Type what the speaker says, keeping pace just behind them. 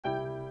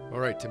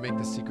Alright, to make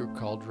the secret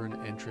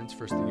cauldron entrance,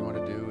 first thing you want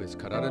to do is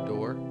cut out a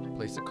door,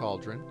 place a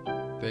cauldron,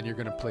 then you're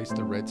going to place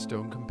the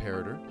redstone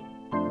comparator.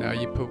 Now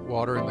you put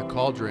water in the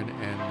cauldron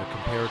and the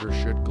comparator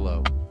should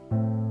glow.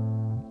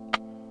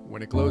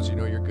 When it glows, you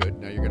know you're good.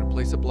 Now you're going to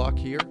place a block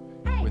here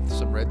with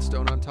some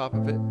redstone on top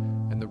of it,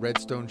 and the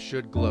redstone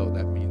should glow.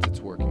 That means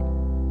it's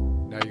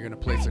working. Now you're going to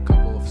place a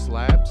couple of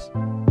slabs,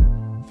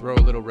 throw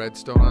a little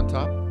redstone on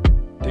top,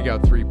 dig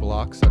out 3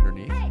 blocks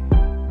underneath.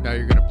 Now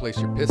you're going to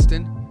place your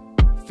piston,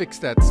 fix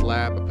that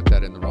slab, I put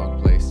that in the wrong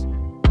place,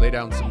 lay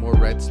down some more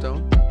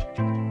redstone,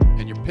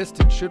 and your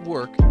piston should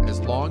work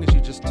as long as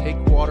you just take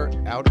water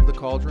out of the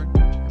cauldron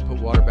and put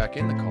water back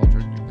in the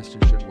cauldron. Your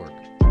piston should work.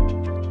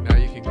 Now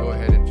you can go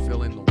ahead and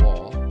fill in the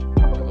wall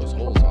where those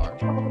holes are.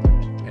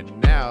 And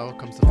now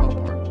comes the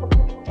fun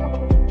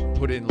part.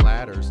 Put in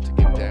ladders to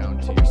get down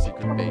to your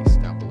secret base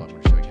down below. I'm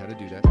going to show you how to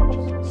do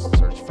that.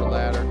 Search for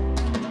ladder.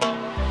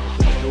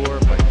 Open the door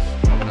by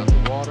pumping out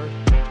the water.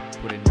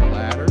 Put in your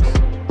ladders.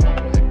 Go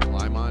ahead and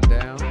climb on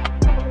down.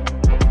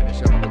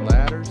 Finish up your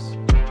ladders.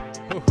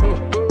 Ho, ho,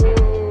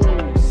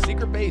 ho.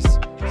 Secret base.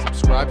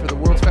 Subscribe for the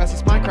world's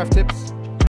fastest Minecraft tips.